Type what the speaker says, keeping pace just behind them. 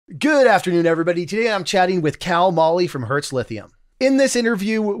Good afternoon, everybody. Today I'm chatting with Malhi from Hertz Lithium. In this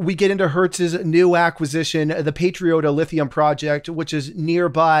interview, we get into Hertz's new acquisition, the Patriota Lithium Project, which is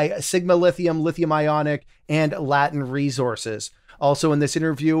nearby Sigma Lithium, Lithium Ionic, and Latin Resources. Also in this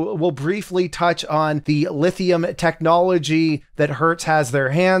interview, we'll briefly touch on the lithium technology that Hertz has their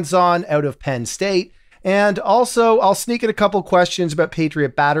hands on out of Penn State. And also, I'll sneak in a couple questions about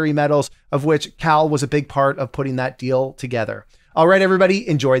Patriot battery metals, of which Cal was a big part of putting that deal together. All right, everybody,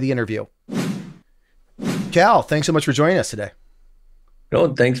 enjoy the interview. Cal, thanks so much for joining us today.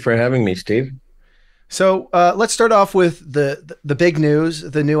 No, thanks for having me, Steve. So let's start off with the big news,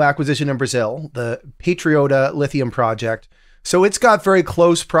 the new acquisition in Brazil, the Patriota Lithium Project. So it's got very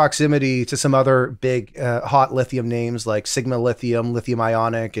close proximity to some other big hot lithium names like Sigma Lithium, Lithium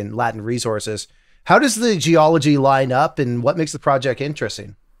Ionic, and Latin Resources. How does the geology line up and what makes the project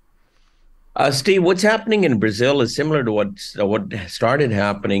interesting? Steve, what's happening in Brazil is similar to what started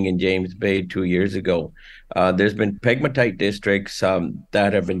happening in James Bay 2 years ago. There's been pegmatite districts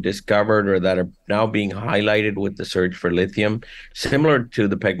that have been discovered or that are now being highlighted with the search for lithium, similar to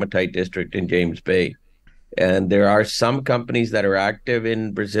the pegmatite district in James Bay. And there are some companies that are active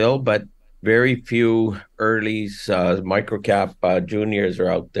in Brazil, but very few earlys, microcap juniors are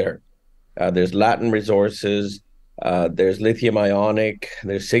out there. There's Latin Resources. There's Lithium Ionic,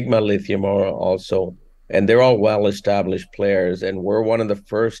 there's Sigma Lithium also, and they're all well-established players. And we're one of the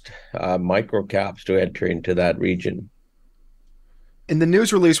first micro caps to enter into that region. In the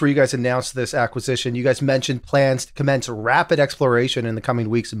news release where you guys announced this acquisition, you guys mentioned plans to commence rapid exploration in the coming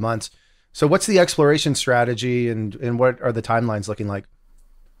weeks and months. So what's the exploration strategy and what are the timelines looking like?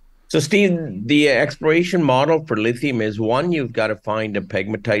 So, Steve, the exploration model for lithium is one, you've got to find a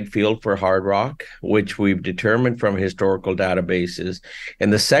pegmatite field for hard rock, which we've determined from historical databases.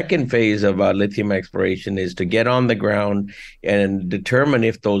 And the second phase of lithium exploration is to get on the ground and determine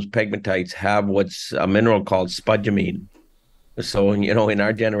if those pegmatites have what's a mineral called spodumene. So, in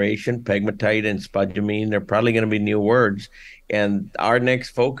our generation, pegmatite and spodumene, they're probably going to be new words. And our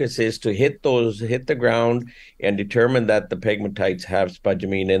next focus is to hit the ground and determine that the pegmatites have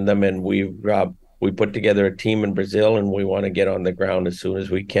spodumene in them. And we put together a team in Brazil, and we want to get on the ground as soon as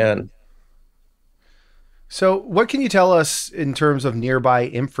we can. So what can you tell us in terms of nearby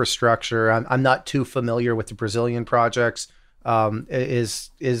infrastructure? I'm not too familiar with the Brazilian projects.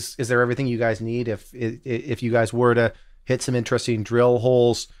 Is there everything you guys need if you guys were to hit some interesting drill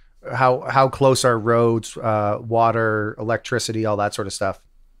holes? How close are roads, water, electricity, all that sort of stuff?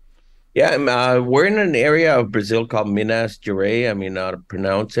 Yeah, we're in an area of Brazil called Minas Gerais. I mean, how to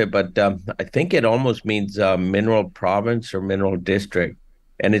pronounce it, but I think it almost means mineral province or mineral district.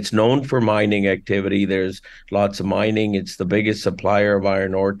 And it's known for mining activity. There's lots of mining. It's the biggest supplier of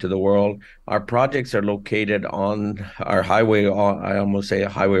iron ore to the world. Our projects are located on our highway. I almost say a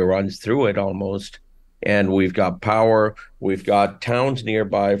highway runs through it almost. And we've got power, we've got towns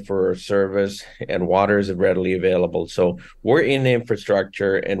nearby for service, and water is readily available. So we're in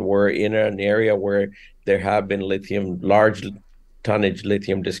infrastructure, and we're in an area where there have been large tonnage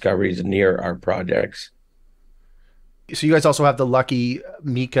lithium discoveries near our projects. So you guys also have the Lucky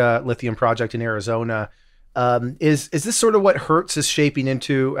Mica lithium project in Arizona. Is this sort of what Hertz is shaping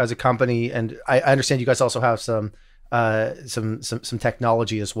into as a company? And I understand you guys also have some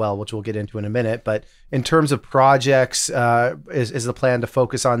technology as well, which we'll get into in a minute. But in terms of projects, is the plan to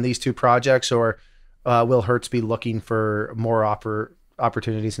focus on these two projects, or will Hertz be looking for more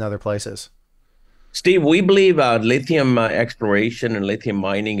opportunities in other places? Steve, we believe lithium exploration and lithium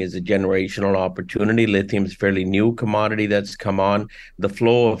mining is a generational opportunity. Lithium is a fairly new commodity that's come on. The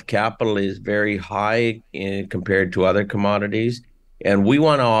flow of capital is very high compared to other commodities. And we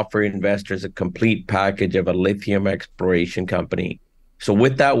want to offer investors a complete package of a lithium exploration company. So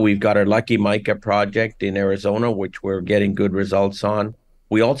with that, we've got our Lucky Mica project in Arizona, which we're getting good results on.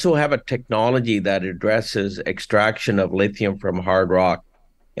 We also have a technology that addresses extraction of lithium from hard rock.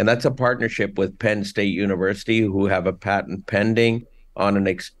 And that's a partnership with Penn State University, who have a patent pending on an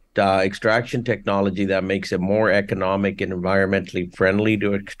extraction technology that makes it more economic and environmentally friendly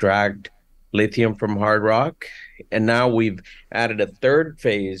to extract lithium from hard rock. And now we've added a third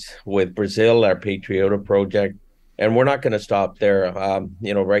phase with Brazil, our Patriota Project, and we're not going to stop there.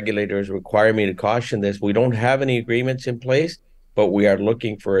 Regulators require me to caution this. We don't have any agreements in place, but we are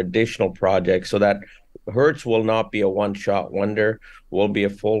looking for additional projects so that Hertz will not be a one-shot wonder. We'll be a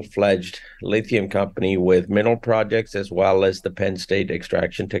full-fledged lithium company with mineral projects as well as the Penn State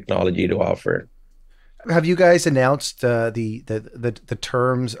extraction technology to offer. Have you guys announced the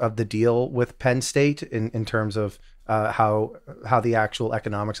terms of the deal with Penn State in terms of how the actual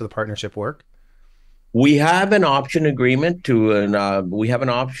economics of the partnership work? We have an option agreement we have an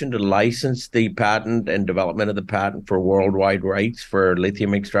option to license the patent and development of the patent for worldwide rights for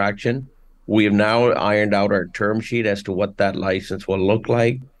lithium extraction. We have now ironed out our term sheet as to what that license will look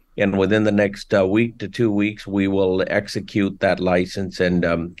like. And within the next week to 2 weeks, we will execute that license and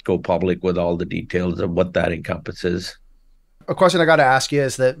go public with all the details of what that encompasses. A question I got to ask you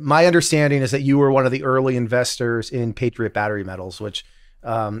is that my understanding is that you were one of the early investors in Patriot Battery Metals, which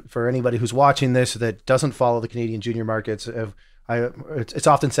for anybody who's watching this that doesn't follow the Canadian junior markets, it's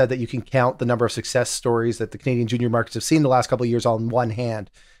often said that you can count the number of success stories that the Canadian junior markets have seen the last couple of years on one hand.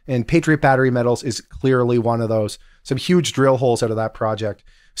 And Patriot Battery Metals is clearly one of those. Some huge drill holes out of that project.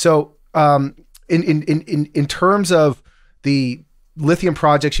 So in terms of the lithium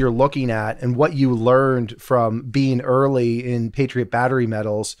projects you're looking at and what you learned from being early in Patriot Battery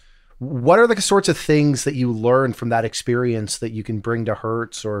Metals, what are the sorts of things that you learned from that experience that you can bring to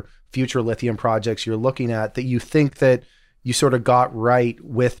Hertz or future lithium projects you're looking at that you think that you sort of got right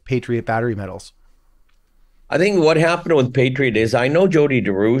with Patriot Battery Metals? I think what happened with Patriot is I know Jody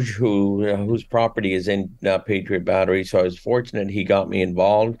DeRouge, whose property is in Patriot Battery. So I was fortunate he got me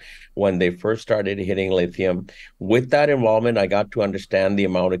involved when they first started hitting lithium. With that involvement, I got to understand the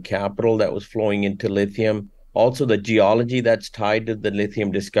amount of capital that was flowing into lithium, also the geology that's tied to the lithium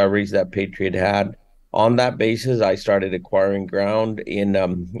discoveries that Patriot had. On that basis, I started acquiring ground in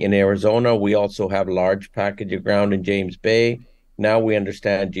Arizona. We also have a large package of ground in James Bay. Now we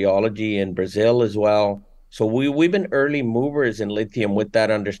understand geology in Brazil as well. So we've been early movers in lithium with that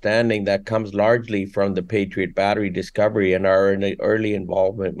understanding that comes largely from the Patriot battery discovery and our early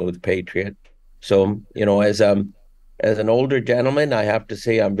involvement with Patriot. So, as an older gentleman, I have to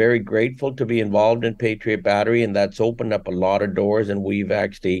say I'm very grateful to be involved in Patriot Battery, and that's opened up a lot of doors, and we've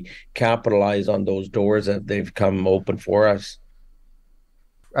actually capitalized on those doors that they've come open for us.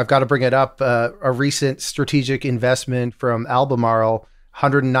 I've got to bring it up. A recent strategic investment from Albemarle,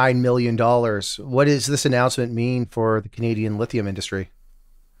 $109 million. What does this announcement mean for the Canadian lithium industry?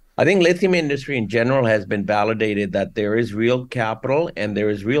 I think lithium industry in general has been validated that there is real capital and there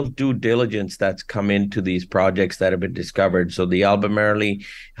is real due diligence that's come into these projects that have been discovered. So the Albemarle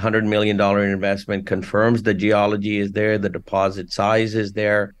 $100 million investment confirms the geology is there, the deposit size is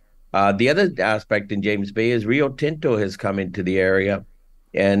there. The other aspect in James Bay is Rio Tinto has come into the area,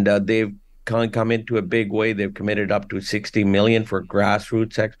 and they've come into a big way. They've committed up to $60 million for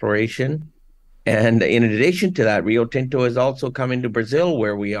grassroots exploration. And in addition to that, Rio Tinto has also come into Brazil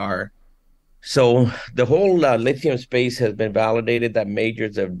where we are. So the whole lithium space has been validated that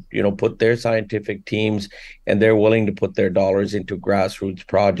majors have, put their scientific teams and they're willing to put their dollars into grassroots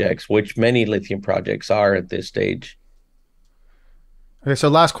projects, which many lithium projects are at this stage. Okay, so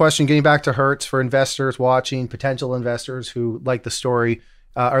last question, getting back to Hertz for investors watching, potential investors who like the story.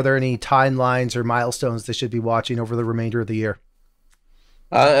 Are there any timelines or milestones they should be watching over the remainder of the year?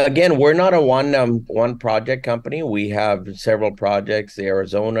 Again, we're not a one project company. We have several projects: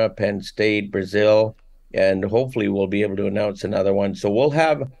 Arizona, Penn State, Brazil, and hopefully we'll be able to announce another one. So we'll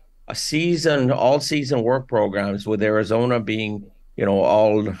have all season work programs, with Arizona being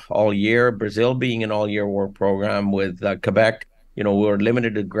all year, Brazil being an all year work program, with Quebec. We're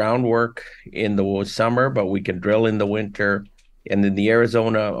limited to groundwork in the summer, but we can drill in the winter. And in the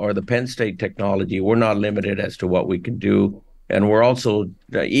Arizona or the Penn State technology, we're not limited as to what we can do. And we're also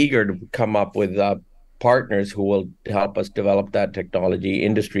eager to come up with partners who will help us develop that technology,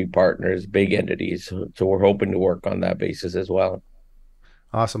 industry partners, big entities. So we're hoping to work on that basis as well.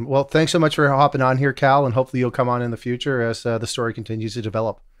 Awesome. Well, thanks so much for hopping on here, Cal, and hopefully you'll come on in the future as the story continues to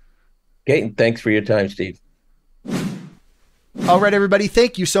develop. Okay. Thanks for your time, Steve. All right, everybody.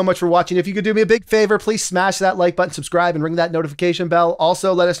 Thank you so much for watching. If you could do me a big favor, please smash that like button, subscribe, and ring that notification bell.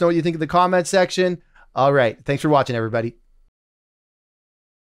 Also, let us know what you think in the comment section. All right. Thanks for watching, everybody.